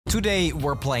Today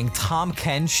we're playing Tahm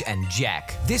Kench and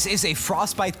Jack. This is a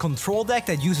Frostbite control deck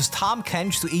that uses Tahm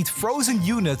Kench to eat frozen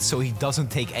units so he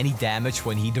doesn't take any damage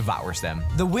when he devours them.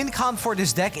 The win con for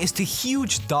this deck is the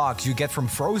huge dogs you get from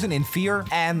Frozen in Fear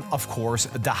and, of course,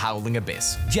 the Howling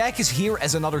Abyss. Jack is here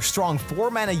as another strong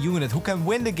 4-mana unit who can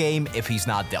win the game if he's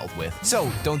not dealt with. So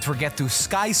don't forget to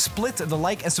sky split the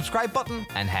like and subscribe button,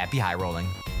 and happy high rolling.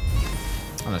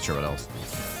 I'm not sure what else.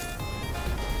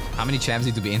 How many champs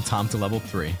need to be in Tahm to level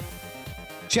 3?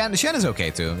 Shen is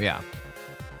okay too, yeah.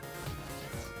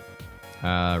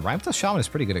 Runeterra Shaman is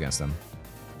pretty good against them.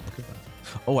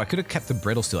 Oh, I could have kept the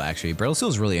Brittle Steel actually. Brittle Steel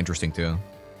is really interesting too.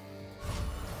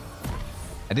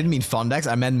 I didn't mean fun decks,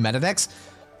 I meant meta decks.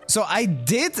 So I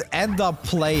did end up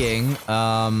playing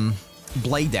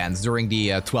Blade Dance during the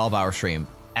 12-hour stream.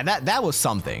 And that was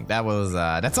something. That was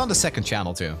that's on the second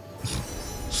channel too.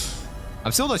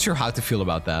 I'm still not sure how to feel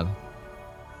about that.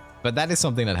 But that is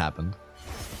something that happened.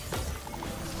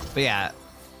 But yeah,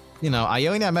 you know,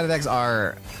 Ionia meta decks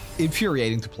are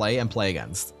infuriating to play and play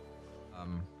against.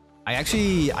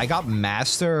 I got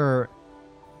Master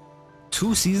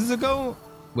 2 seasons ago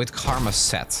with Karma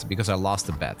set because I lost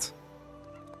the bet.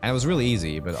 And it was really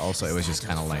easy, but also it was just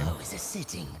kind of lame.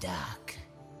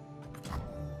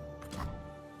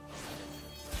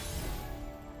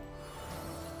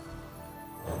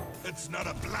 It's not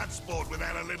a blood sport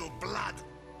without a little blood.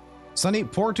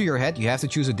 Snnuy, pour to your head, you have to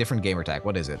choose a different gamer tag.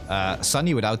 What is it?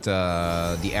 Snnuy without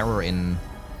the error in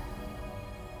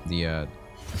the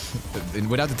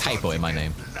without the typo in my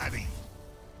name.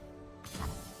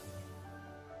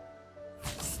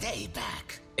 Stay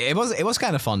back. It was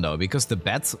kind of fun though because the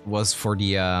bet was for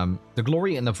the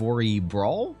Glory and Navori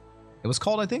Brawl. It was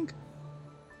called, I think,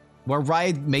 where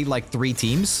Riot made like 3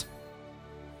 teams.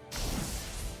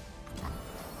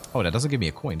 Oh, that doesn't give me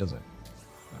a coin, does it?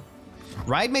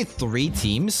 Riot made 3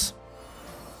 teams.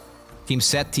 Team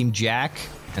Set, Team Jack,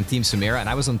 and Team Samira, and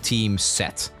I was on Team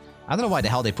Set. I don't know why the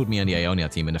hell they put me on the Ionia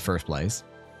team in the first place.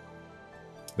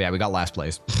 But yeah, we got last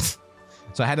place.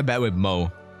 So I had a bet with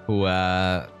Mo,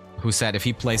 who said if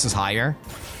he places higher,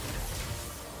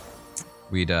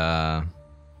 he'd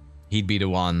be the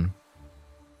one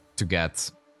to get,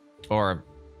 or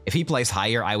if he placed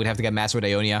higher, I would have to get Master with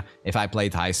Ionia. If I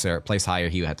placed higher,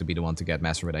 he would have to be the one to get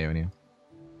Master with Ionia.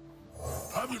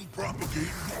 I've been propagating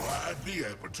the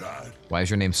appetite. Why is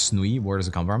your name Snnuy? Where does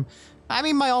it come from? I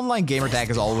mean, my online gamer tag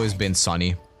has always been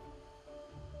Sunny.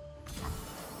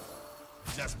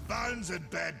 Just bones and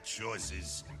bad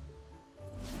choices.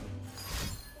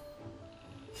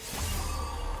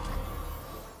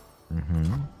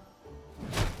 I'm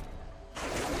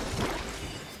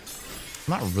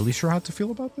not really sure how to feel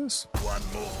about this. One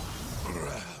more.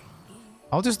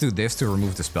 I'll just do this to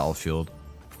remove the spell field.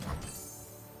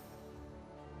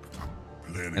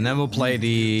 And then we'll play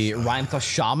the Runeterra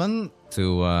Shaman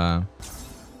to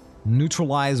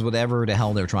neutralize whatever the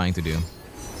hell they're trying to do.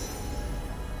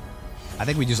 I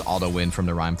think we just auto-win from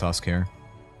the Rhyme Tusk here.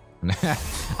 I mean,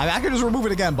 I can just remove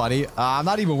it again, buddy. I'm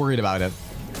not even worried about it.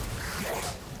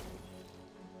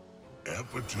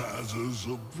 Appetizers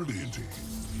are plenty.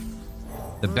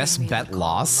 The best bet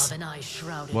loss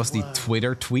was the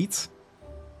Twitter tweet.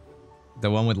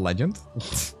 The one with Legend.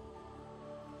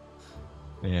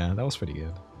 Yeah, that was pretty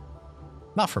good.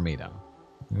 Not for me, though.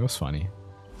 It was funny.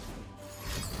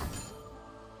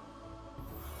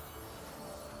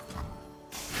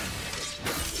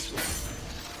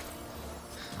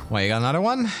 Wait, you got another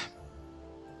one?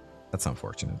 That's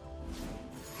unfortunate.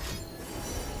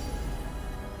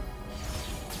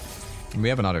 We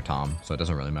have another Tahm, so it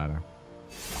doesn't really matter.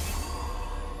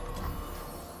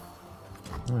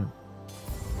 Alright.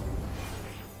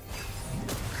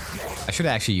 I should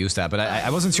actually use that, but I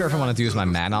wasn't sure if I wanted to use my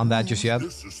mana on that just yet.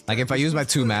 Like, if I use my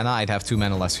 2 mana, I'd have 2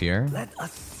 mana less here. Let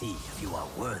us see if you are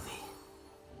worthy.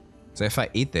 So if I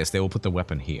eat this, they will put the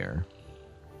weapon here.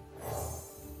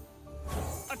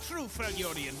 A true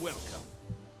Freljordian welcome.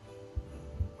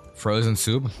 Frozen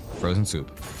soup. Frozen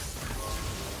soup.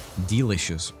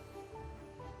 Delicious.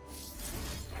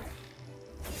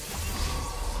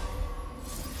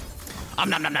 Nom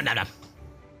nom nom nom nom.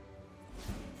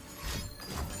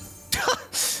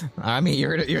 I mean,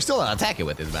 you're still attacking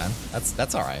with it, man.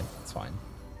 That's all right. That's fine.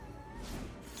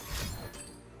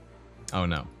 Oh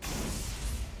no.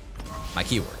 My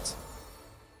keywords.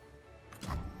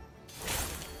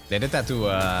 They did that to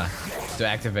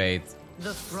activate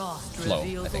the frost flow,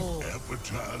 I think.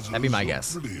 That'd be my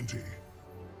guess.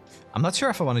 I'm not sure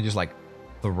if I want to just like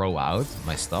throw out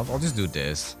my stuff. I'll just do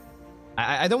this.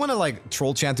 I don't want to like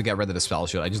troll chant to get rid of the spell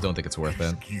shield. I just don't think it's worth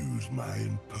it. Excuse my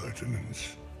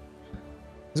impertinence.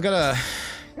 I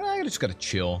just gotta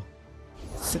chill.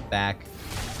 Sit back.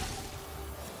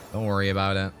 Don't worry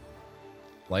about it.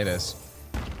 Play this.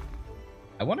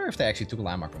 I wonder if they actually took a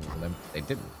landmark from them. They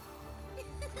didn't.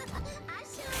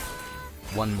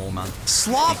 One more month.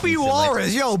 Sloppy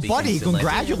Walrus, yo, buddy,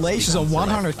 congratulations on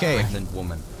 100k.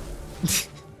 Woman.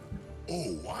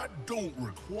 Oh, I don't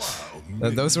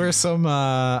require. Those were some,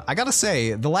 I gotta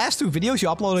say, the last 2 videos you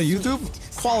uploaded on YouTube,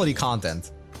 quality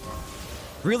content.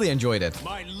 Really enjoyed it.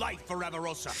 My life for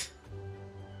Avarosa.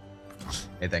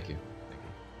 Hey, thank you.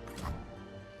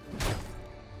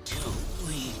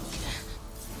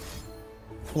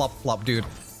 Flop, flop, dude.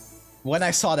 When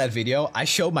I saw that video, I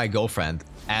showed my girlfriend,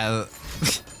 and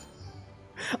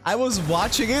I was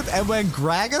watching it, and when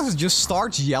Gragas just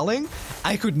starts yelling,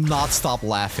 I could not stop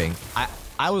laughing.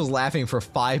 I was laughing for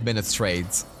 5 minutes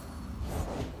straight.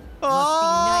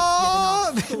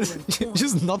 Oh!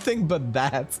 Just nothing but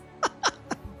that.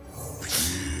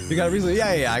 You got a reason?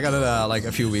 Yeah, I got it like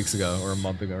a few weeks ago or a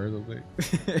month ago or something.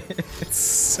 It's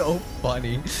so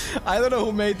funny. I don't know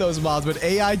who made those mods, but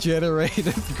AI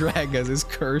generated Gragas is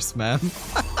cursed, man.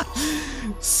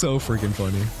 So freaking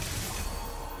funny.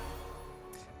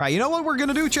 All right, you know what we're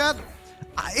gonna do, chat?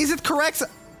 Is it correct?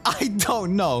 I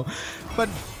don't know, but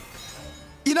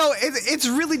you know, it's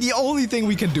really the only thing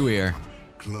we can do here.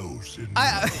 Close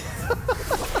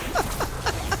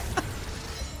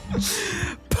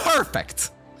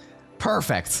Perfect.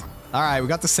 Perfect. All right, we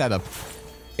got the setup.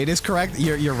 It is correct.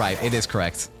 You're right. It is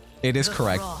correct. It is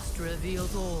correct.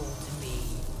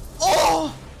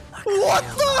 Oh! What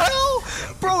the hell?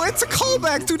 Bro, it's a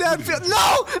callback to that video.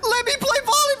 No! Let me play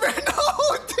Volibear!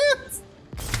 No, dude!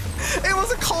 It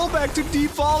was a callback to Deep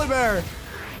Volibear!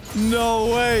 No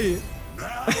way!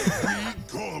 Now Big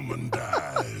Gorman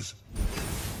dies.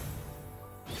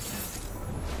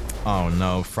 Oh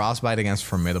no, Frostbite against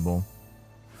Formidable.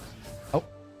 Oh.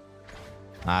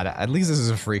 At least this is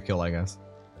a free kill, I guess.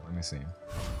 Let me see.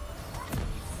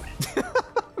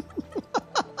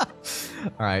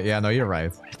 Alright, yeah, no, you're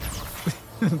right.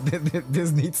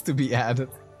 This needs to be added.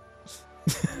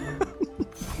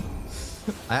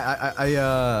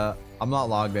 I'm not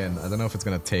logged in. I don't know if it's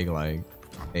gonna take like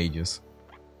ages.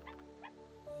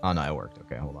 Oh no, it worked.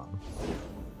 Okay, hold on.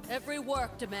 Every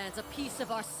work demands a piece of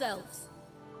ourselves.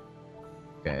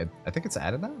 Okay, I think it's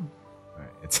added now.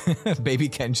 Alright, it's Baby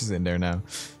Kench is in there now.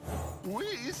 We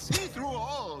see through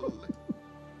all.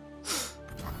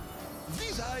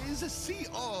 These eyes see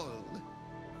all.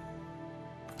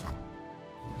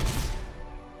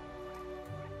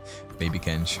 Baby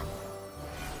Kench.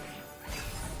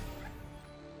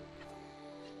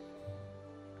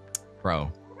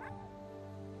 Bro.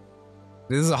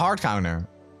 This is a hard counter.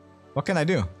 What can I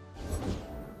do?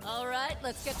 All right,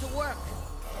 let's get to work.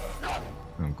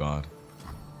 Oh god.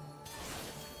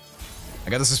 I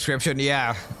got a subscription,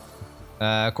 yeah.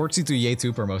 Courtesy to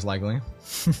Yetuber most likely.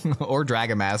 Or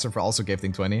Dragon Master for also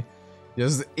gifting 20.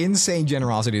 Just insane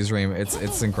generosity stream.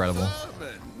 It's incredible.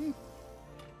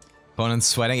 Opponents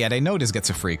sweating. Yeah, they know this gets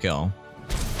a free kill.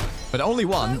 But only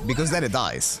one, because then it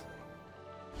dies.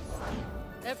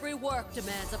 Every work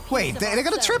demands a piece Wait, they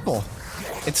got a triple.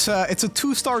 It's a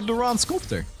 2-star Duran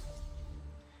Sculptor.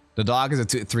 The dog is a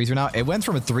 3-3 now. It went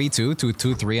from a 3-2 to a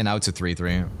 2-3 and now it's a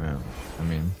 3-3. Yeah, I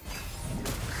mean...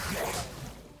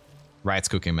 Riot's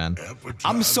cooking, man.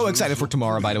 I'm so excited for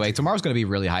tomorrow, by the way. Tomorrow's going to be a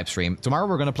really hype stream. Tomorrow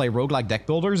we're going to play roguelike deck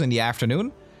builders in the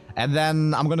afternoon. And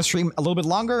then I'm going to stream a little bit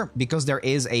longer because there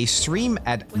is a stream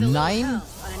at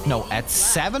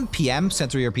 7 p.m.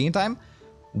 Central European time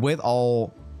with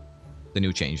all the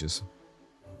new changes.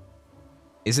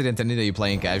 Is it intended that you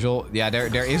play in casual? Yeah,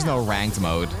 there is no ranked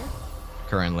mode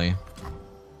currently.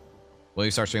 Will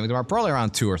you start streaming tomorrow? Probably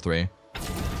around 2 or 3.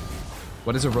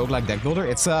 What is a roguelike deck builder?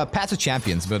 It's Path of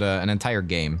Champions, but an entire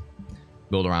game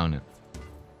built around it.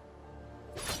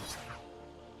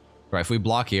 Right, if we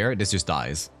block here, this just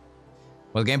dies.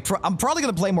 Well, game I'm probably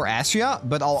gonna play more Astria,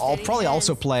 but I'll probably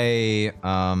also play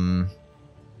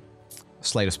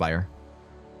Slay the Spire.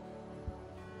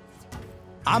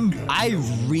 I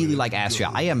really like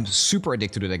Astria. I am super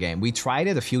addicted to the game. We tried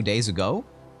it a few days ago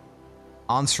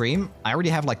on stream. I already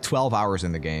have like 12 hours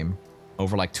in the game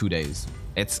over like 2 days.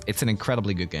 It's an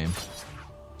incredibly good game.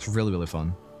 It's really, really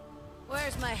fun.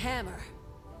 Where's my hammer?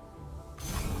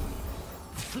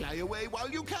 Fly away while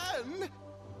you can.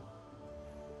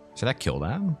 Should I kill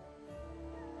that?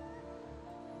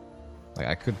 Like,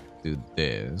 I could do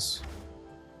this.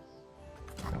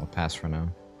 I'll pass for now.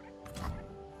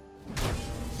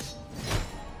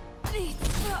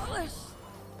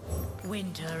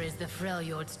 Winter is the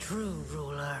Freljord's true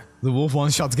ruler. The wolf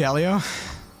one-shots Galio?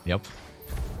 Yep.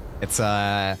 It's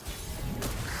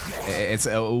It's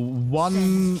a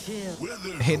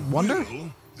one-hit wonder?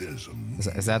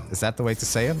 Is that the way to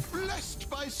say it?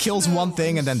 Kills one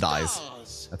thing and then dies.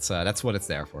 That's what it's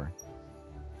there for.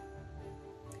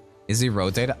 Is he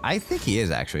rotated? I think he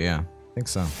is actually, yeah. I think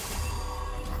so.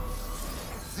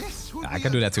 I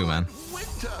can do that too, man.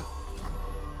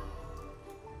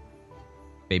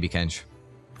 Baby Kench.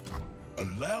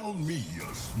 Allow me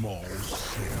a small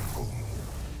sample.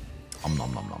 Nom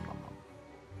nom nom nom nom.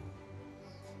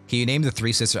 Can you name the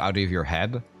 3 sisters out of your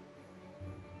head?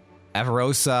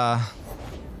 Avarosa,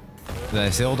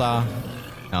 Zilda,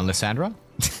 and Lysandra?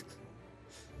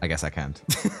 I guess I can't.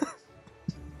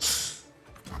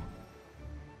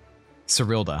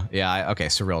 Cyrilda. Yeah, okay,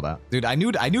 Cyrilda. Dude, I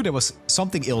knew there was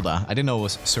something Ilda. I didn't know it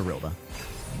was Cyrilda.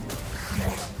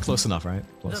 Close enough, right?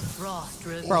 Close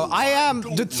enough. Bro, I am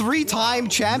the 3-time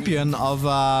champion of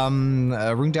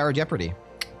Runeterra Jeopardy.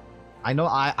 I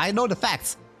know the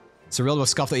facts. Cyrilda was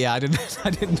scuffed. Yeah, I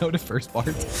didn't know the first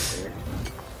part.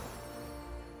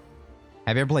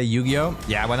 Have you ever played Yu-Gi-Oh?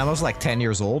 Yeah, when I was like 10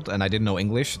 years old and I didn't know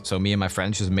English, so me and my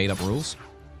friends just made up rules.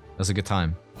 It was a good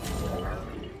time.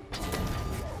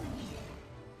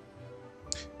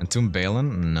 And Tomb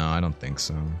Balin? No, I don't think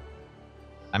so.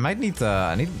 I might need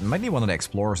might need one of the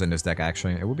explorers in this deck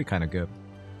actually. It would be kind of good.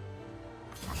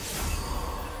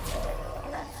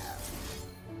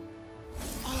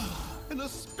 An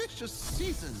auspicious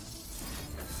season.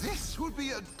 This would be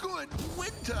a good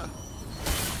winter.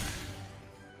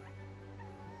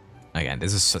 Again,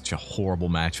 this is such a horrible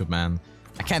matchup, man.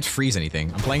 I can't freeze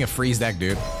anything. I'm playing a freeze deck,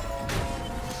 dude.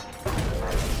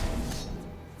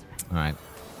 Alright.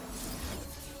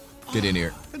 Get in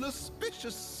here. An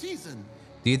auspicious season.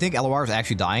 Do you think LOR is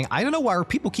actually dying? I don't know why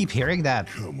people keep hearing that.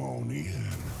 Come on in.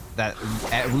 That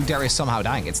Runeterra is somehow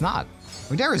dying. It's not.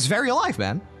 Runeterra is very alive,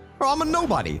 man. Bro, I'm a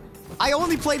nobody. I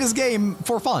only play this game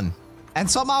for fun. And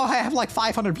somehow I have like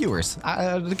 500 viewers.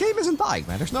 The game isn't dying,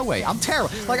 man. There's no way. I'm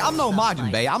terrible. Like, I'm no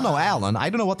Majin Bay. I'm no Alan. I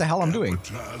don't know what the hell I'm doing.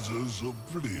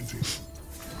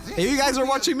 Hey, you guys are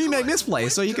watching me make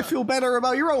misplays, so you can feel better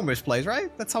about your own misplays,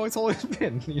 right? That's how it's always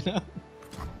been, you know?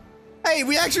 Hey,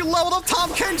 we actually leveled up Tahm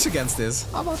Kench against this.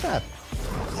 How about that?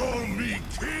 Call me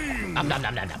king. Nom, nom,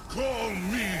 nom, nom, nom. Call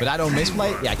me. But I don't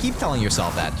misplay? Yeah, keep telling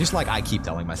yourself that. Just like I keep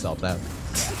telling myself that.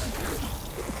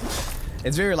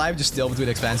 It's very live, just still between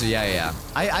expansion. Yeah.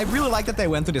 I really like that they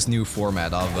went to this new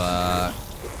format of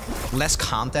less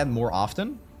content more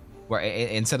often. Where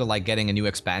instead of like getting a new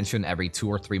expansion every 2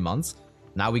 or 3 months,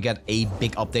 now we get a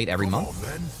big update every month.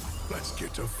 Well, then, let's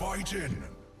get to fighting.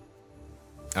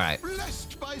 Alright.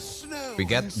 We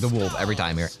get the wolf every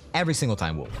time here. Every single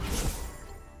time wolf.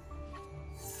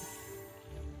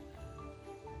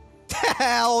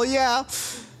 Hell yeah!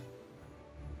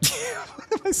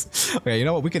 Okay, you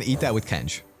know what? We can eat that with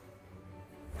Kench.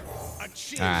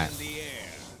 Alright.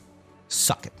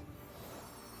 Suck it.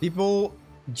 People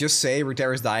just say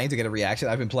Runeterra is dying to get a reaction.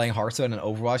 I've been playing Hearthstone and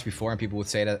Overwatch before and people would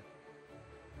say that.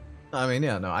 I mean,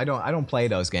 yeah, no, I don't play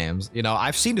those games. You know,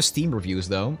 I've seen the Steam reviews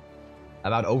though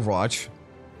about Overwatch.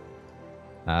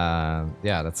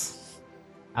 Yeah, that's,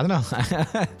 I don't know.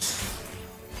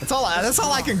 That's all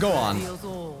I can go on.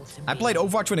 I played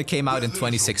Overwatch when it came out in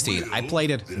 2016. I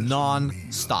played it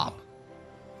non-stop.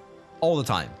 All the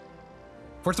time.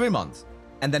 For 3 months.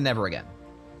 And then never again.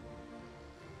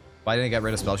 Why didn't I get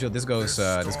rid of Spell Shield? This goes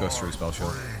through Spell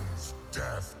Shield.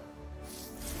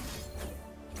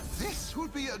 This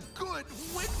would be a good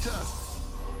winter.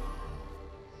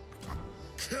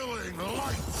 Killing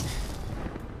light.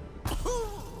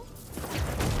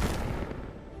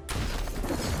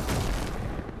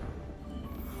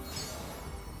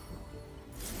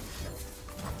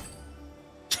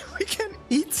 We can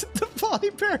eat the body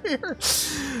barrier.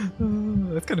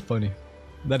 That's kind of funny.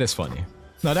 That is funny.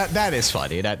 No, that is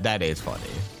funny. That is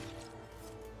funny.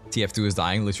 TF2 is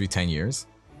dying literally 10 years.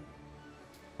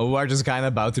 Overwatch is kind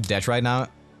of about to death right now.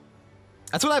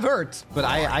 That's what I've heard, but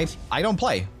I don't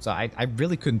play, so I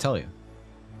really couldn't tell you.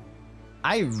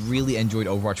 I really enjoyed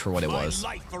Overwatch for what it was,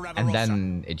 and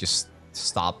then it just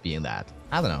stopped being that.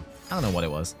 I don't know what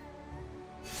it was.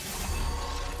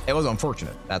 It was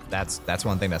unfortunate. That's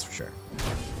one thing, that's for sure.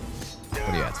 What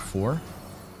are you at? 4?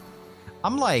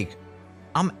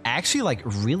 I'm actually like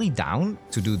really down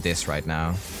to do this right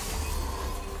now.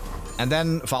 And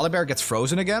then Volibear gets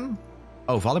frozen again.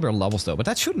 Oh, Volibear levels though, but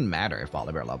that shouldn't matter if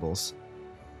Volibear levels.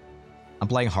 I'm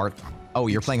playing hard. Oh,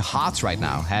 you're playing HOTS right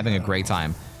now, having a great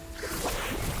time.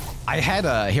 I had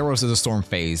a Heroes of the Storm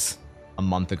phase a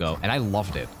month ago, and I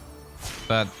loved it.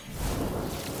 But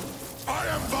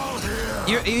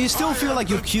you still feel like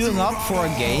you're queuing up for a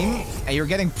game, and you're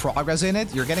getting progress in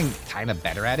it. You're getting kind of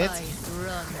better at it.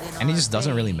 And it just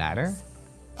doesn't really matter.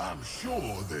 I'm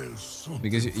sure there's something.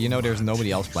 Because, you know, there's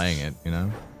nobody else playing it, you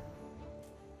know?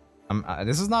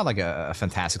 This is not like a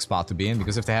fantastic spot to be in,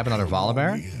 because if they have another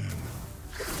Volibear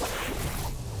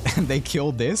and they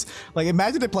killed this, like,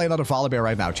 imagine they play another Volibear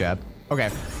right now, chat. Okay.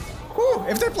 Whew,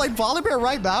 if they played Volibear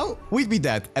right now, we'd be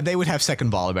dead, and they would have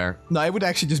second Volibear. No, it would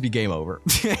actually just be game over.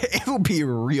 It would be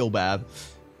real bad.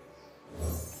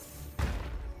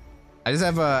 I just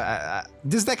have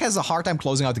this deck has a hard time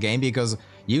closing out the game, because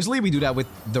usually we do that with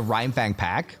the Rhyme-Fang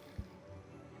pack.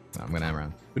 Oh, I'm gonna end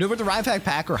around. We do it with the Rhyme-Fang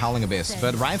pack or Howling Abyss,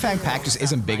 but Rhyme-Fang pack just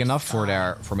isn't big enough for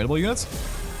their formidable units,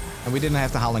 and we didn't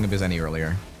have the Howling Abyss any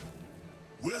earlier.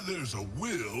 Where there's a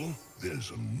will, there's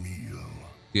a meal.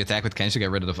 You attack with Kench to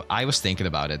get rid of the... I was thinking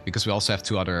about it, because we also have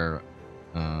 2 other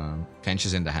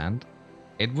Kenches in the hand.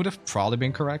 It would have probably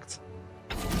been correct.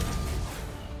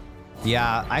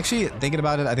 Yeah, actually, thinking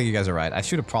about it, I think you guys are right. I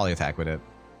should have probably attacked with it.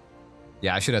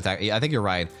 Yeah, I should attack. I think you're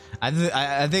right.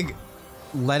 I think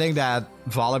letting that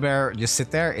Volibear just sit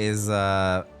there is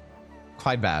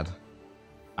quite bad.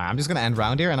 I'm just gonna end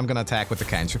round here, and I'm gonna attack with the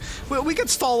Kench. We could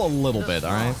stall a little bit,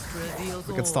 all right?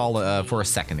 We could stall for a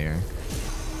second here.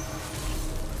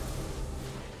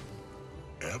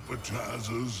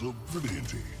 Appetizers of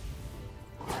plenty.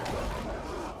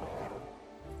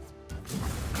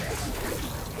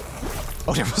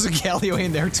 Oh, there was a Galio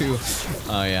in there too.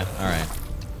 Oh yeah,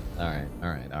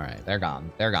 alright. They're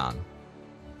gone. They're gone.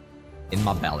 In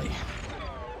my belly.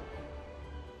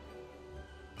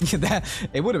 That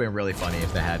it would have been really funny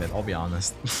if they had it, I'll be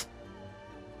honest.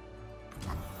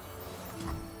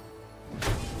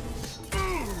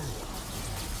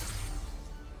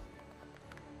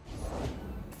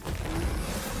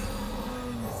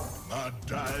 My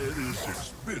diet is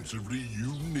expensively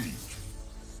unique.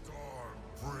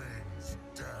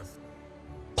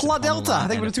 Pla Delta!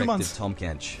 Thank you for the 2 months. Tahm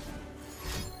Kench.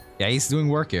 Yeah, he's doing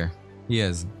work here. He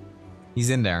is. He's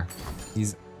in there.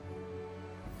 He's...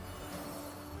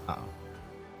 Uh-oh.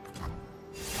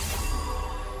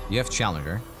 You have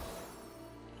Challenger.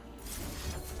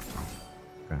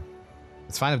 Okay.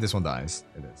 It's fine if this one dies.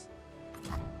 It is.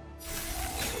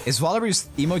 Is Volibear's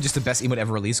emote just the best emote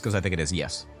ever released? Because I think it is.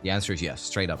 Yes. The answer is yes.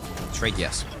 Straight up. Straight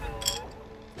yes.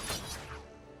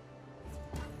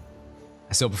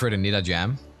 I still prefer the Nida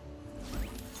Jam.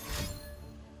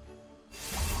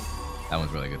 That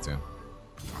one's really good too.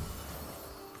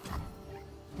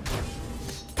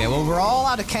 Okay, well, we're all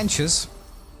out of Kenches.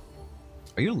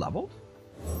 Are you leveled?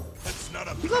 It's not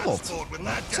a You leveled. passport when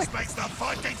that just makes the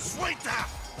fighting sweeter.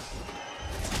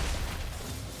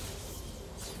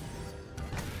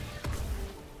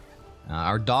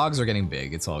 Our dogs are getting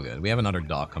big. It's all good. We have another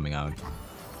dog coming out.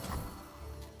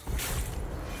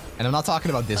 And I'm not talking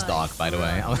about this dog, by the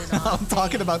way. I'm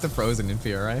talking about the Frozen in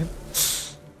Fear, right?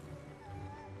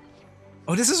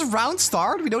 Oh, this is a round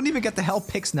start? We don't even get the hell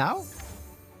picks now?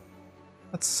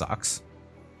 That sucks.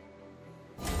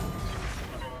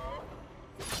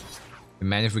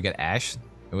 Imagine if we get Ashe.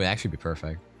 It would actually be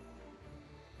perfect.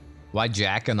 Why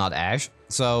Jack and not Ashe?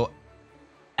 So,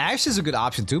 Ashe is a good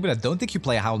option too, but I don't think you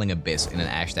play a Howling Abyss in an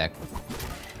Ashe deck.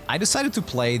 I decided to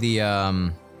play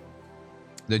the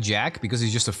Jack because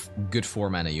he's just a good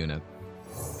 4-mana unit.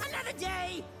 Another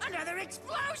day, another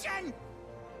explosion.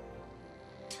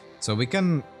 So we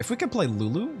can, if we can play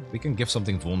Lulu, we can give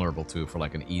something vulnerable too for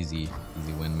like an easy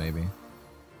win maybe.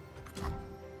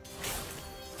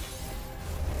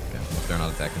 Okay, if they're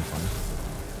not attacking, fine.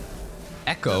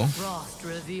 Echo. The frost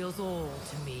reveals all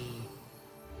to me.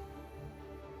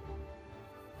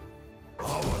 I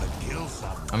wanna kill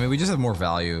someone. I mean, we just have more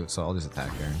value, so I'll just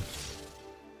attack here.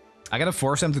 I gotta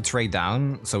force them to trade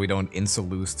down so we don't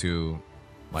insta-lose to,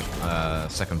 like,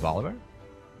 second Volibear.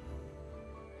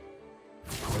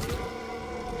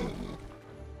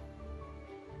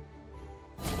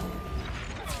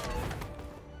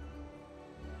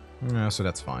 Yeah, so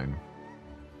that's fine.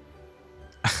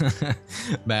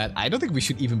 Matt, I don't think we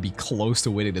should even be close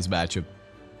to winning this matchup.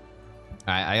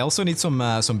 I also need some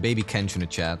baby Kench in the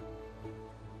chat.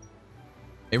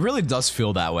 It really does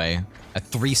feel that way. A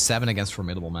 3-7 against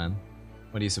Formidable, man.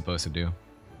 What are you supposed to do?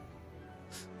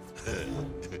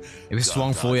 If we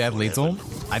swung fully at lethal,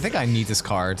 I think I need this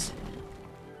card.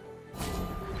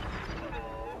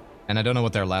 And I don't know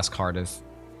what their last card is.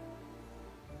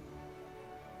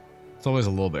 It's always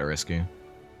a little bit risky.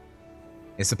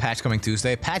 Is the patch coming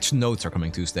Tuesday? Patch notes are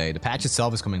coming Tuesday. The patch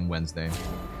itself is coming Wednesday.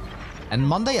 And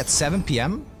Monday at 7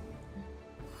 PM,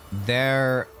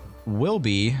 there will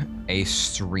be a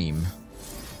stream.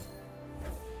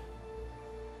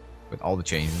 With all the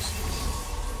changes.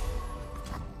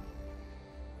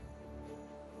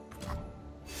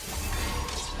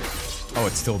 Oh,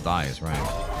 it still dies, right?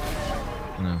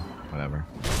 No, whatever.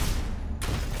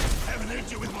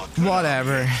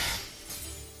 Whatever.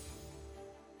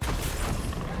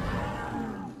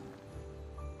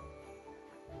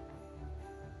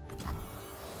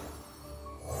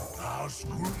 I'll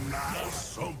scrutinize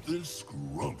something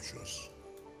scrumptious.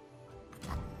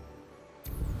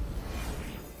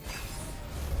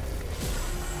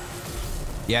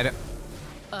 Yeah.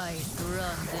 Ice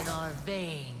runs in our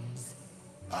veins.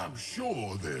 I'm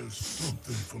sure there's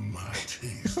something for my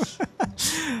taste.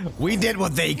 We did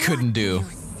what they couldn't do.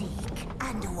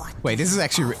 Wait, this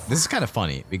is kind of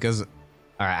funny because, all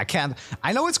right,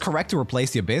 I know it's correct to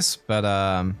replace the Abyss, but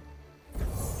I'm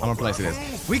gonna replace it.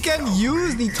 We can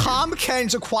use the Tahm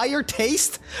Kench acquired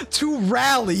taste to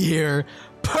rally here.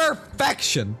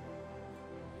 Perfection.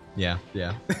 Yeah.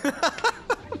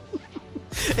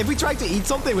 If we tried to eat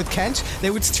something with Kench,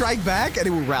 they would strike back and it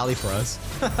would rally for us.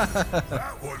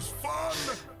 That was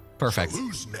fun. Perfect. So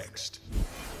who's next?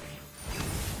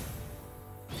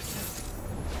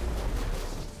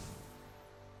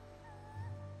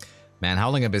 Man,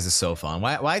 Howling Abyss is so fun.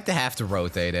 Why'd they have to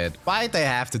rotate it? Why'd they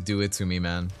have to do it to me,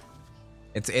 man?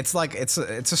 It's like it's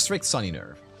a strict Sunny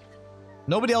nerf.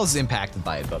 Nobody else is impacted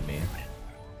by it but me.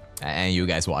 And you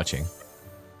guys watching.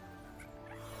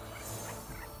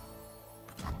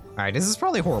 Alright, this is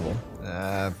probably horrible.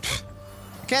 I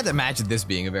can't imagine this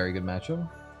being a very good matchup.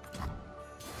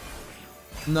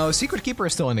 No, Secret Keeper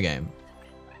is still in the game.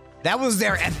 That was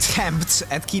their attempt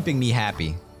at keeping me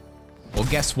happy. Well,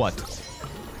 guess what?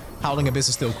 Howling Abyss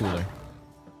is still cooler.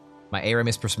 My ARAM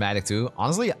is prismatic too.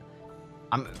 Honestly,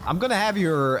 I'm gonna have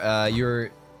your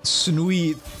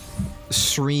Snnuy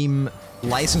stream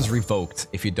license revoked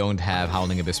if you don't have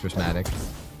Howling Abyss prismatic.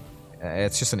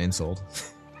 It's just an insult.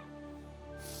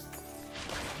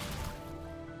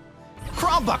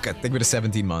 Crown Bucket! Thank you for the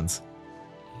 17 months.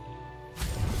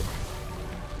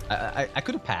 I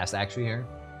could have passed actually here.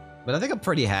 But I think I'm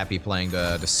pretty happy playing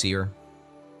the Seer.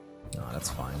 No, that's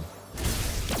fine.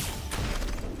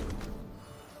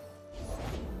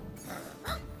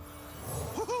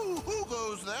 Who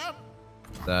goes there?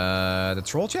 The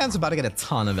Troll Chant's about to get a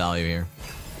ton of value here.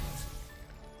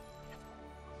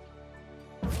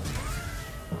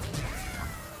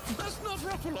 Let's not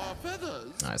ruffle our feathers.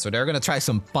 Alright, so they're gonna try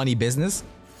some funny business.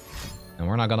 And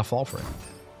we're not gonna fall for it.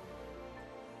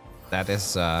 That is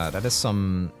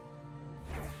some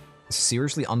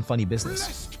seriously unfunny business.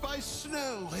 Blessed by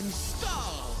snow and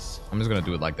stars. I'm just gonna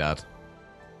do it like that.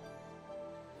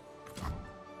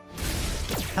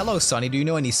 Hello, Sonny. Do you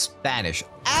know any Spanish?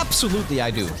 Absolutely,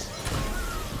 I do.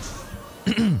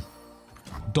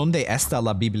 ¿Dónde está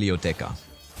la biblioteca?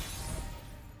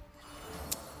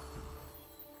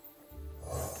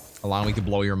 Allow me to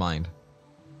blow your mind.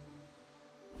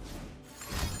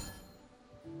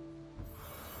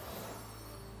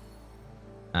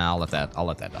 I'll let that die.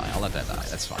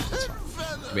 That's fine.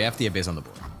 We have the Abyss on the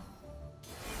board.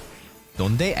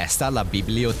 ¿Dónde está la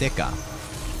biblioteca?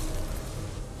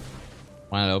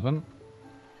 Want it open?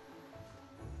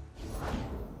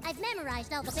 I've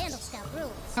memorized all the Vandal Scout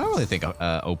rules. I don't really think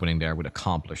opening there would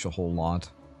accomplish a whole lot.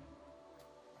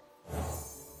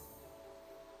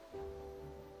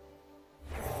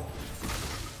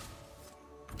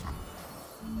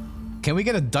 Can we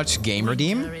get a Dutch game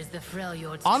redeem?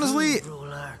 Honestly,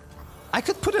 I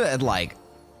could put it at like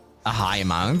a high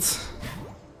amount,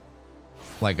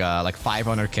 like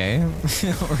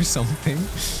 500k or something.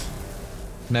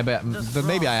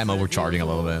 Maybe I am overcharging a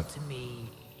little bit.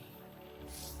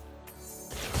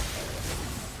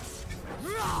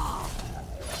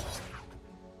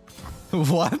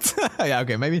 What? Yeah,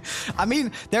 okay, maybe. I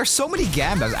mean, there's so many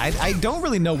gambas. I don't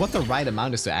really know what the right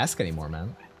amount is to ask anymore,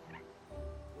 man.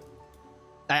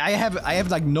 I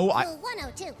have like no. Rule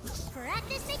 102.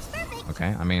 Practice makes perfect.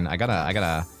 Okay, I mean, I got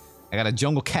a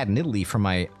jungle cat in Italy from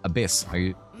my Abyss. Are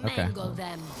you okay?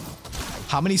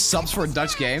 How many subs for a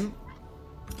Dutch game?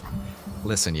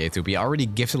 Listen, YouTube, we already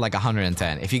gifted like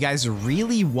 110. If you guys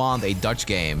really want a Dutch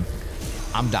game,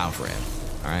 I'm down for it.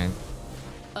 All right.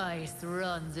 Ice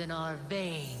runs in our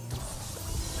veins.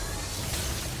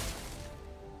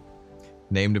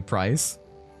 Name the price.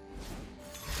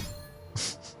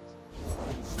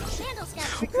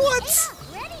 What?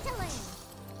 Ready to land.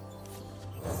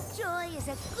 Joy is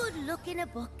a good look in a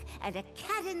book and a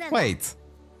cat in the Wait.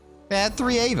 They had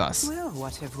 3 Avas. Well,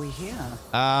 what have we here?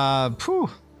 Phew.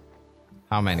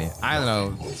 How many? I don't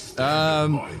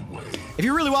know. If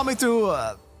you really want me to,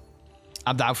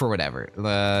 I'm down for whatever.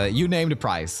 You name the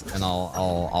price, and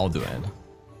I'll do it.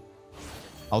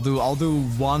 I'll do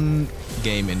one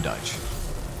game in Dutch.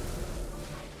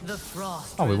 The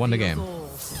frost Oh, we won the game.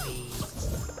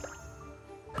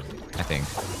 I think.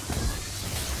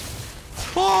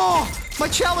 Oh! My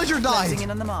challenger died! Closing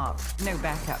in on the mark. No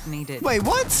backup needed. Wait,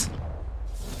 what?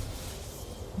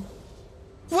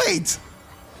 Wait!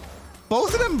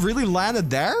 Both of them really landed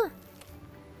there?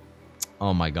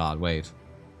 Oh my god, wait.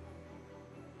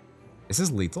 Is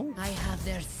this lethal? I have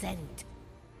their scent.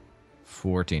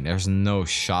 14. There's no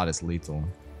shot it's lethal.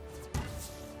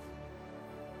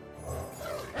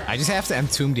 I just have to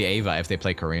entomb the Ava if they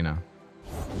play Karina.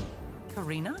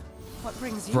 Karina? What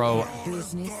brings you Bro. here?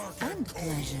 Business and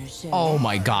pleasure. Oh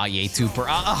my god, yay, Tuper.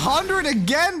 100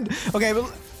 again? Okay,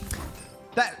 but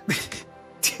that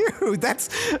dude,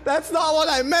 that's not what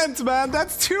I meant, man.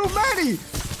 That's too many.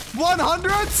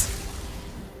 100?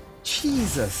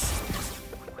 Jesus.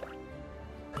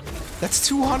 That's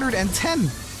 210.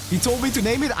 He told me to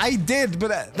name it. I did,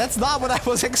 but that's not what I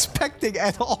was expecting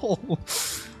at all.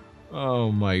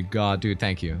 Oh my god, dude,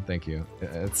 thank you. Thank you.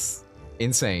 It's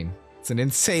insane. It's an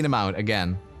insane amount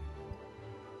again.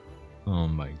 Oh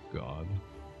my god.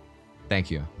 Thank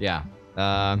you. Yeah.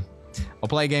 I'll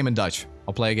play a game in Dutch.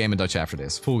 I'll play a game in Dutch after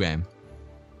this. Full game.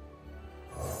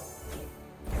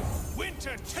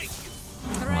 Winter take you.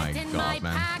 Threaten my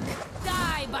man. pack,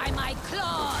 die by my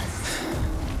claws.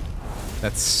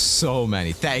 That's so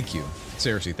many. Thank you.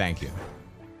 Seriously, thank you.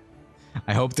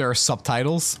 I hope there are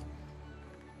subtitles.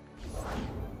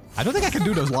 I don't think I can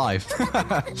do those live.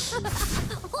 Prepared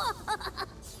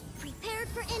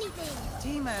for anything.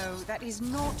 Timo, that is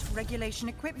not regulation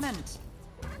equipment.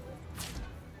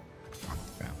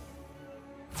 Okay.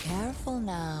 Careful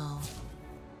now.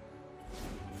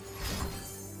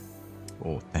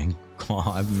 Oh, thank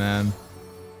God, man.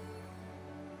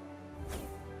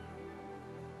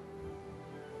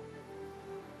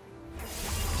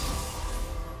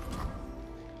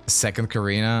 Second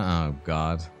Karina? Oh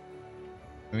God.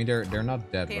 I mean, they're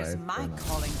not dead, Here's right? my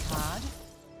calling card.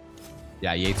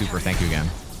 Yeah, yay, Tuper, thank you again.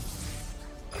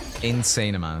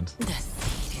 Insane amount. The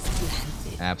seed is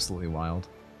planted. Absolutely wild.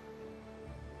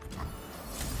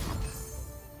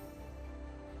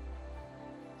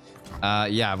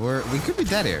 Yeah, we could be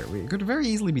dead here. We could very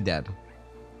easily be dead.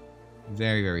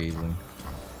 Very, very easily.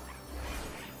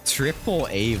 Triple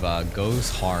Ava goes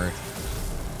hard.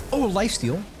 Oh,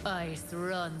 lifesteal. Ice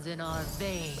runs in our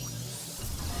veins.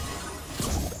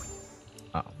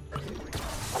 Oh.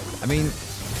 I mean,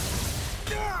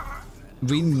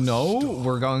 we know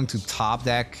we're going to top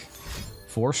deck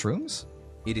 4 shrooms.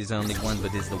 It is only one,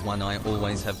 but is the one I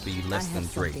always have be less I than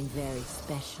have 3. something very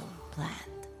special planned.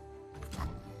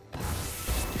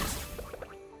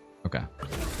 Okay.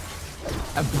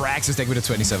 Brax is taking me to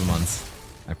 27 months.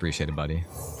 I appreciate it, buddy.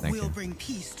 Thank We'll you. bring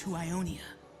peace to Ionia,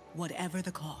 whatever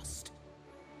the cost.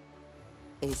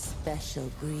 A special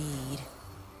breed.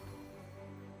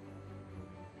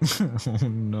 Oh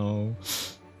no.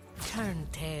 Turn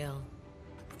tail.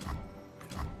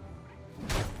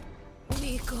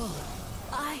 Nico,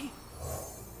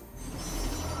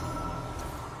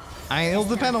 It'll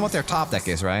depend on what their top deck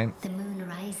is, right? The moon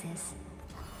rises.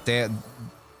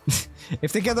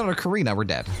 If they get on a Karina, we're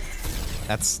dead.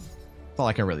 That's all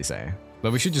I can really say.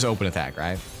 But we should just open attack,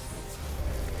 right?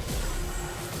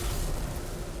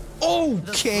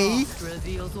 Okay.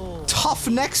 reveals all. Tough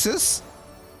Nexus.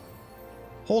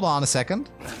 Hold on a second.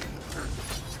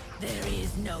 There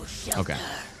is no shelter. Okay.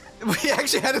 We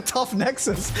actually had a tough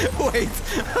Nexus. Wait.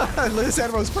 Liz said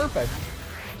it was perfect.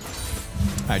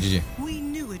 Alright, GG. We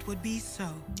knew it would be so.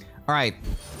 Alright.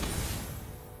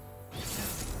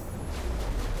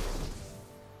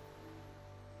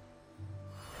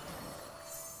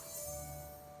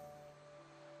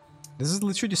 This is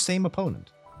literally the same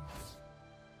opponent.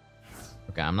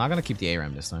 Okay, I'm not gonna keep the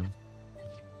ARAM this time.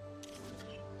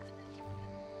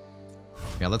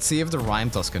 Yeah, let's see if the Rhyme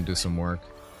Toss can do some work.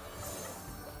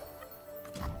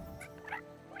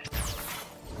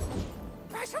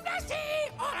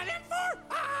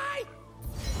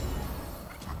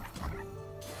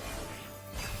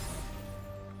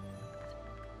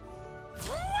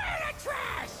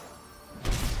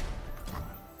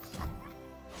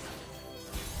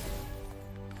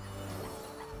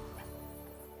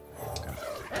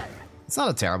 It's not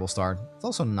a terrible start. It's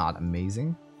also not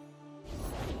amazing.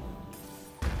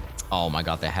 Oh my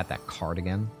god, they had that card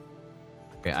again.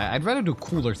 Okay, I'd rather do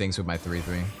cooler things with my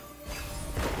 3/3.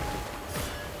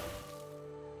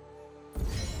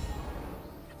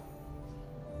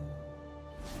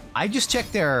 I just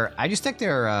checked their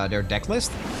deck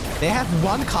list. They have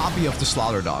 1 copy of the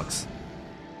Slaughter Dogs,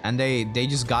 and they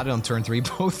just got it on turn 3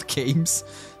 both games.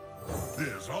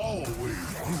 There's always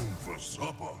room for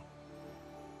supper.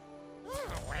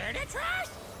 Where the trash?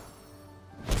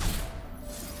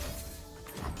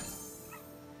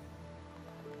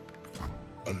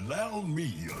 Allow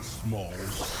me a small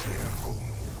sample.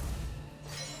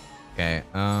 Okay,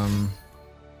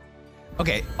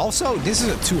 okay, also, this is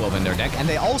a 2-of in their deck, and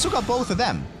they also got both of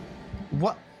them.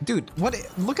 What? Dude, what?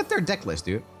 Look at their deck list,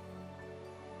 dude.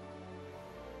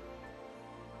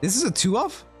 This is a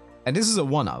 2-of, and this is a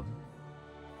 1-of.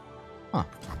 Huh.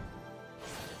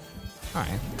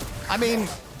 Alright. I mean,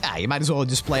 yeah, you might as well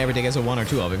just play everything as a 1 or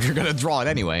 2-of if you're gonna draw it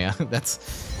anyway. That's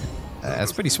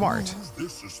pretty smart.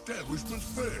 This establishment's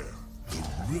fair. The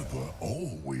river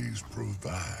always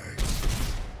provides.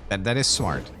 That is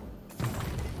smart.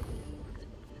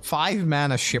 5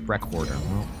 mana Shipwreck Hoarder.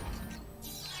 Well,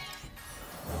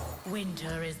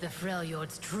 Winter is the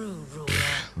Freljord's true ruler.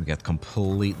 we get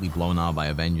completely blown out by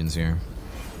a vengeance here.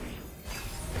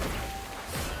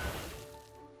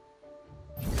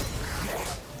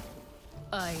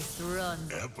 Ice run.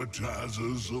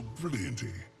 Appetizers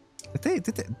aplenty. Did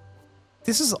they,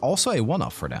 this is also a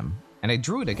 1-off for them, and they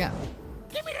drew it again.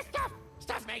 Give me the stuff!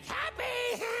 Stuff makes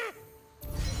happy!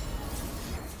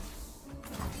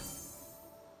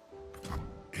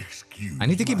 Excuse I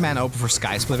need to keep my mana open for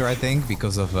Sky Splitter, I think,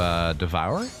 because of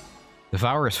Devour.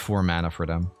 Devour is 4 mana for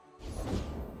them.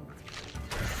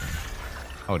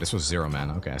 Oh, this was 0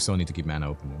 mana. Okay, I still need to keep mana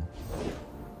open then.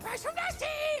 Price from Dusty!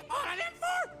 On an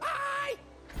M4! Bye!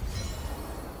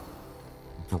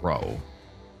 Bro.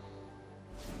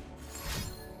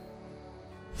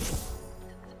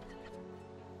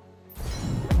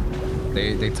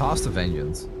 They tossed the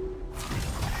Vengeance.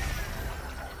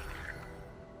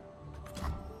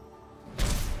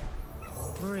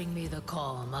 Bring me the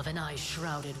calm of an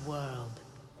ice-shrouded world.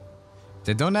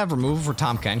 They don't have removal for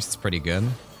Tahm Kench, it's pretty good.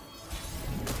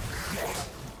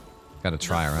 Gotta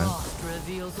try, right? Frost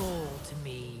reveals all to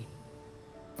me.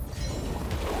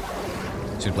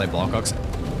 Should play Blockhogs.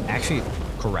 Actually,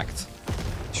 correct.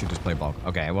 Should just play Block.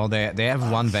 Okay, well they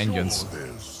have one Vengeance.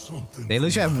 They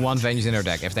literally have one Vengeance in their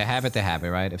deck. If they have it,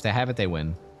 right? If they have it, they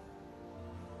win.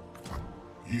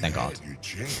 Thank God. Your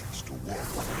chance to walk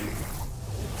away.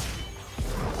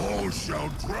 All shall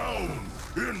drown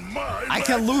in my I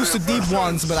can lose to deep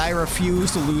once, but I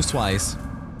refuse to lose twice.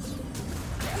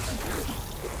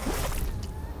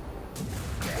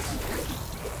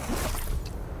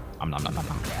 Nom.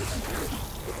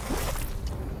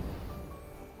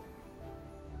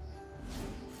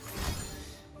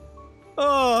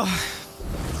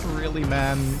 Oh, really,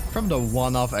 man? From the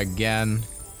 1-off again.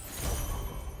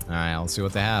 Alright, let's see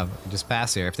what they have. Just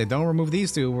pass here. If they don't remove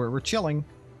these two, we're chilling.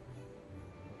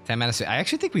 10 mana. I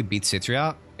actually think we beat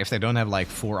Citria if they don't have like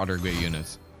 4 other good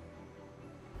units.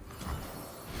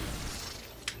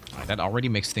 Alright, that already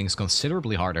makes things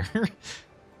considerably harder.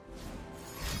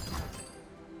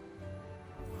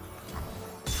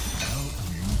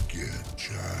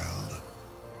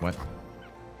 What?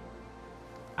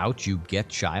 Out you get,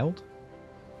 child?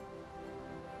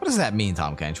 What does that mean,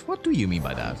 Tahm Kench? What do you mean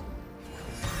by that?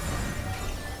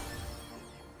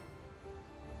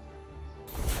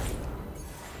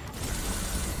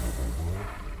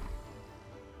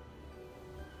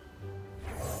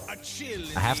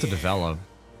 I have to develop.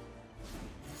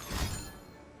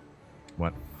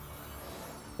 What?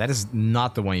 That is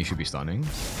not the one you should be stunning.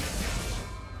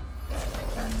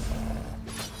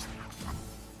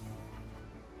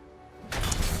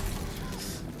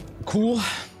 Cool.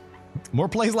 More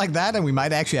plays like that and we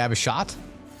might actually have a shot.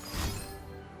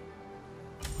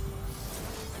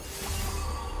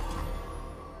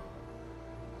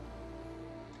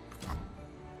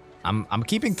 I'm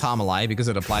keeping Tahm alive because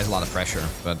it applies a lot of pressure,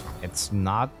 but it's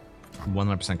not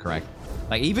 100% correct.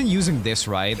 Like even using this,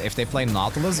 right? If they play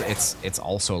Nautilus, it's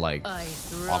also like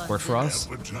awkward for us.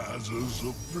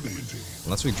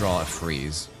 Unless we draw a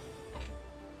freeze.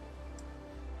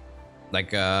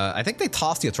 Like, I think they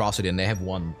tossed the Atrocity and they have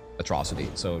 1 Atrocity.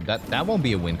 So that won't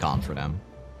be a win con for them.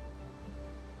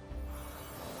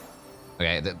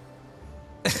 Okay,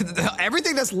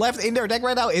 everything that's left in their deck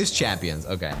right now is champions.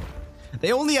 Okay.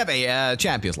 They only have a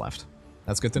champions left.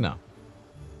 That's good to know.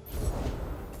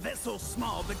 Vessel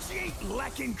small, but she ain't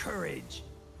lacking courage.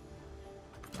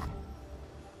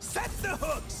 Set the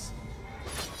hooks!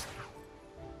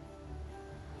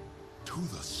 To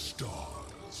the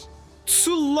stars.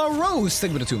 To La Rose,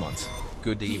 thank you for the 2 months.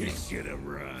 Good evening. Get him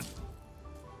run.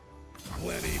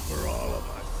 Plenty for all of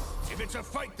us. If it's a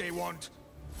fight they want.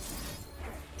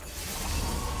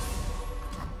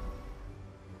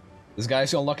 This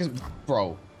guy's gonna luck his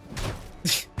bro.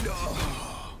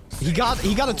 He got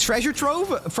a treasure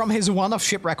trove from his 1-off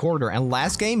Shipwreck Hoarder, and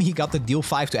last game he got the deal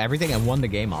 5 to everything and won the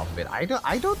game off of it. I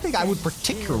don't think I would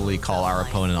particularly call our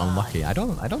opponent unlucky. I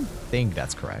don't think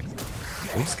that's correct.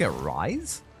 Did we just get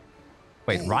Rise?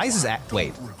 Wait, Rise is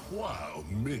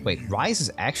wait, Rise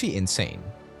is actually insane.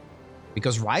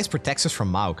 Because Rise protects us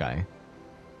from Maokai.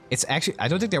 It's actually, I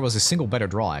don't think there was a single better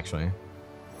draw, actually.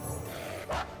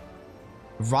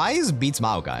 Rise beats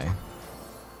Maokai.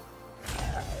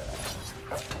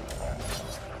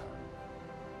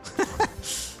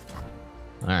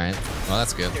 Alright, well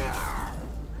that's good.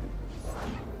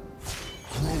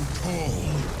 Grow tall,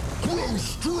 grow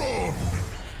strong.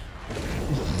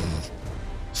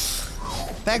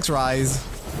 Thanks, Rise.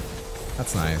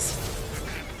 That's nice.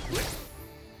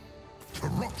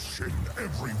 Corruption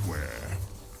everywhere.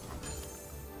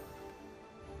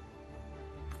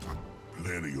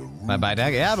 Plenty of Bye,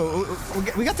 Dag. Yeah,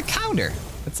 but we got the counter.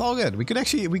 It's all good. We could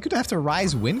have to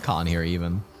Rise WinCon here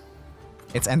even.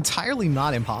 It's entirely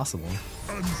not impossible.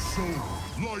 And so,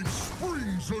 life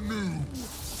springs anew.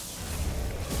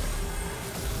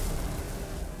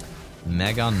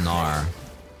 Mega Gnar.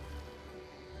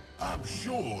 I'm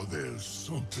sure there's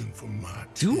something for my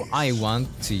Do taste. I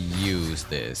want to use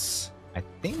this? I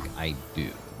think I do.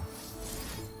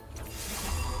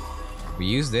 We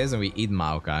use this and we eat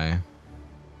Maokai.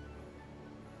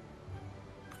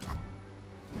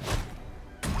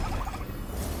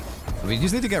 We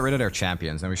just need to get rid of their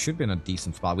champions and we should be in a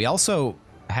decent spot. We also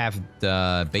have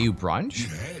the Bayou Brunch. You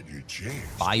had your chance.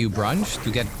 Bayou Brunch to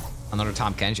get another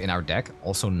Tahm Kench in our deck.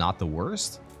 Also not the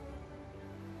worst.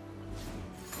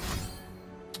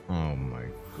 Oh my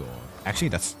god. Actually,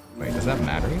 that's... Wait, does that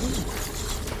matter even?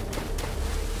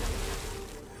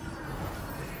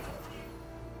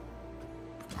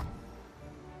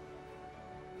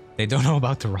 They don't know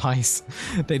about the Rise.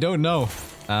 They don't know.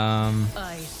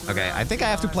 Okay, I think I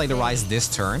have to play the Rise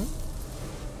this turn.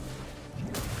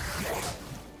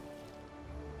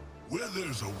 Where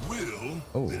there's a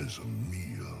will, there's a meal.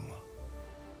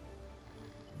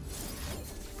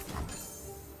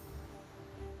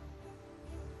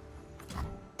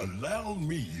 Allow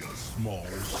me a small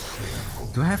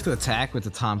sample. Do I have to attack with the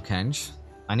Tahm Kench?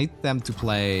 I need them to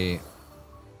play...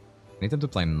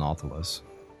 Nautilus.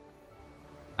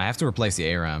 I have to replace the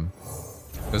ARAM.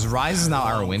 Because Rise is now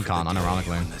our WinCon,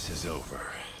 unironically. This is over.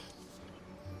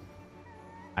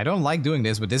 I don't like doing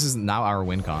this, but this is now our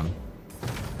WinCon.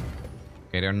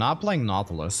 Okay, they're not playing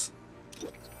Nautilus.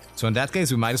 So in that case,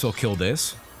 we might as well kill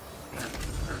this.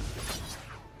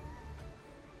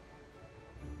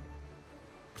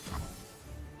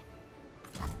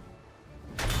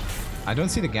 I don't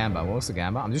see the Gamba. What was the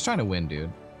Gamba? I'm just trying to win,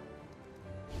 dude.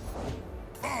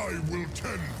 I will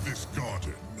tend this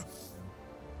garden.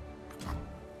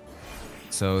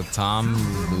 So Tom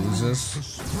loses.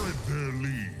 Spread their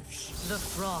leaves. The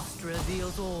frost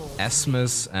reveals all.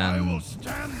 Esmus I will and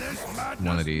stand this madness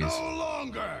one of these. no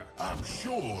longer. I'm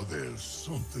sure there's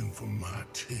something for my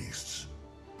tastes.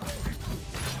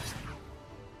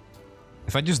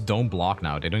 If I just don't block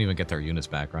now, they don't even get their units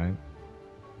back, right?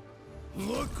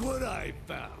 Look what I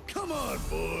found. Come on,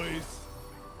 boys.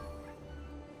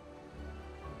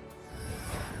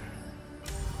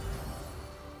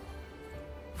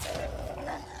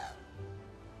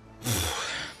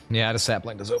 Yeah, the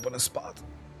sapling does open a spot.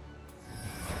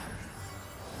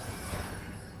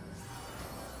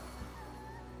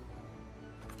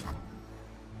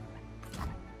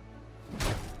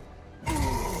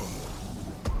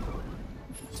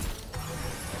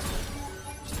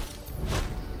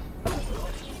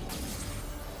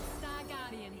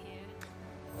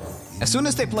 As soon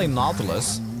as they play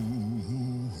Nautilus,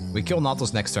 we kill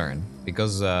Nautilus next turn,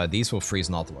 because these will freeze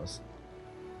Nautilus.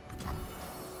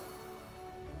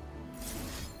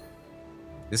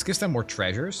 This gives them more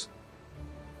treasures.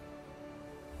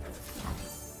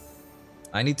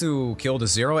 I need to kill the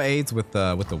 0-8 with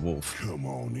the wolf. Come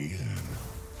on in.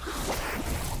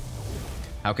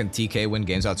 How can TK win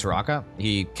games without Shadoka?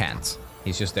 He can't.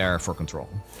 He's just there for control.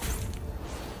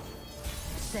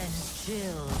 Sends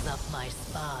chills up my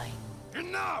spine.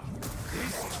 Enough!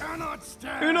 This cannot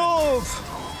stand! Enough!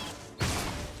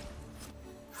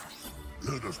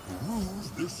 Let us peruse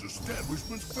this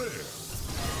establishment's fare.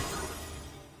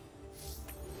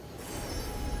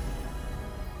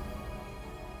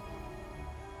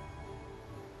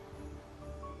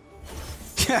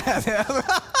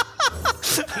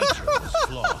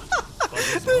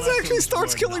 This actually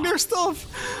starts killing their stuff.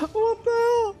 What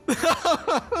the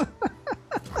hell?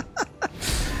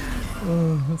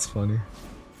 Oh, that's funny.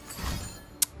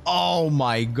 Oh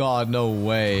my god, no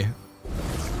way.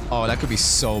 Oh, that could be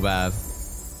so bad.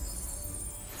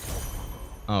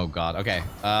 Oh god, okay.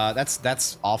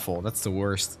 That's awful. That's the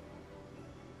worst.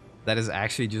 That is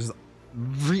actually just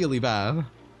really bad.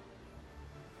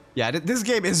 Yeah, this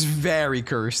game is very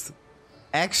cursed.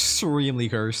 Extremely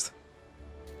cursed.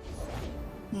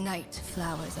 Night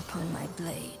flowers upon my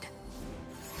blade.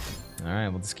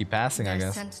 Alright, we'll just keep passing, I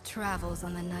guess. Scent travels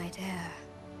on the night air.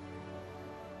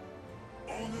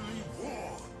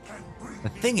 The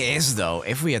thing is, though,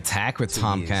 if we attack with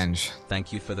Tahm Kench...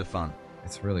 Thank you for the fun.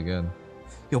 It's really good.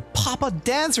 Yo, Papa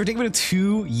Dancer, thank you for the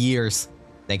 2 years.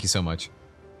 Thank you so much.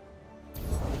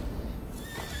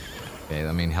 Okay,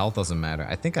 I mean, health doesn't matter.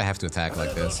 I think I have to attack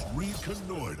like this.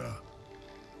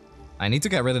 I need to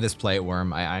get rid of this plate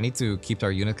worm. I need to keep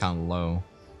our unit count low.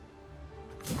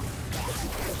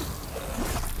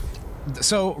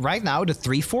 So, right now, the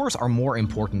 3/4s are more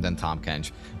important than Tahm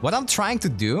Kench. What I'm trying to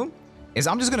do is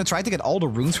I'm just gonna try to get all the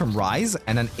runes from Rise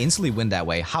and then instantly win that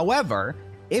way. However,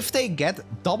 if they get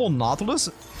double Nautilus,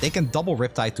 they can double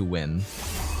Riptide to win.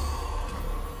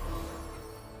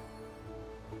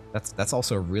 That's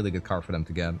also a really good card for them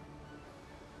to get.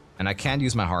 And I can't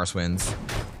use my Harsh Winds.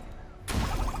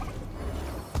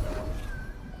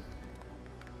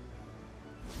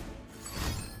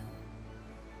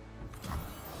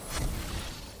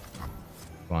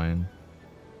 Fine.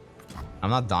 I'm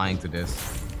not dying to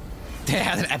this. They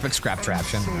had an epic scrap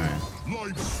traption. Alright.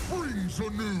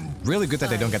 Really good that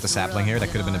they don't get the sapling here. That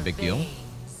could have been a big deal.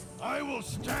 I will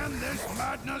stand this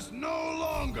madness no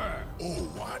longer. Oh,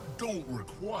 I don't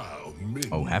require me.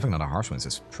 Oh, having another Harsh Winds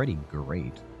is pretty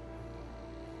great.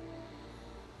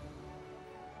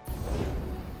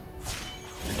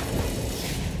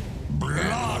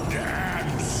 Blood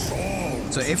and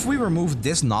soul. So if we remove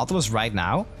this Nautilus right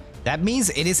now, that means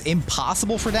it is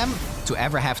impossible for them to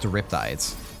ever have the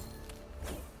Riptides.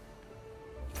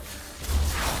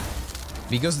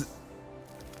 Because...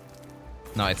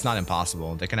 No, it's not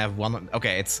impossible. They can have one...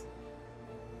 Okay, it's...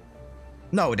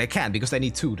 No, they can't, because they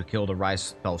need 2 to kill the Rise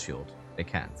Spell Shield. They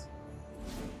can't.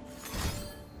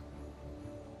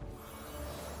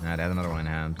 Nah, they had another one in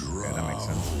hand. Okay, that makes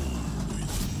sense.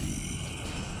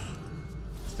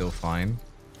 Still fine.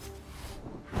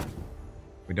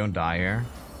 We don't die here.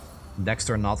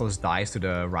 Dexter Nautilus dies to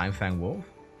the Rhymefang Wolf.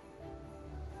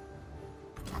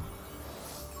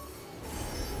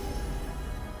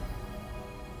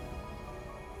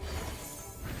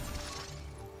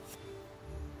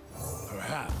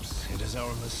 Perhaps it is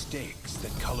our mistakes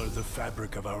that color the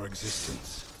fabric of our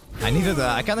existence. I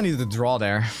kind of needed to draw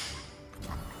there.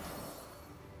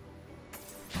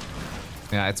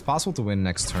 Yeah, it's possible to win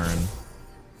next turn.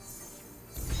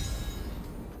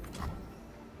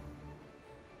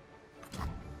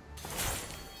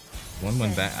 One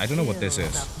went back. I don't know what this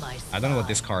is. I don't know what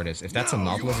this card is. If that's a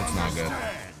Nautilus, it's not good.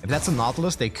 If that's a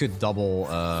Nautilus, they could double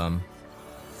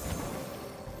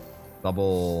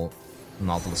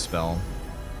Nautilus spell.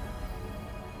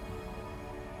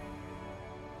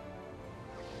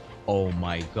 Oh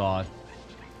my god.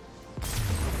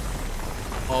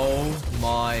 Oh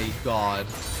my god.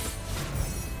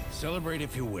 Celebrate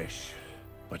if you wish,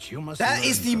 but you must. That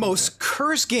is the most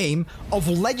cursed game of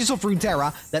Legends of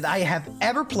Runeterra that I have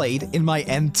ever played in my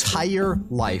entire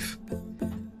life.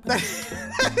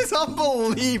 That is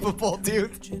unbelievable,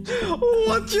 dude.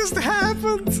 What just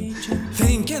happened?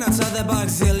 Thinking outside the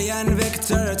box, zillion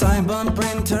victor, time bomb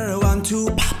printer, 1, 2,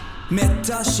 pop.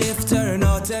 Meta shifter,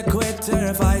 not a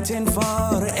quitter, fighting for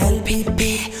LPP.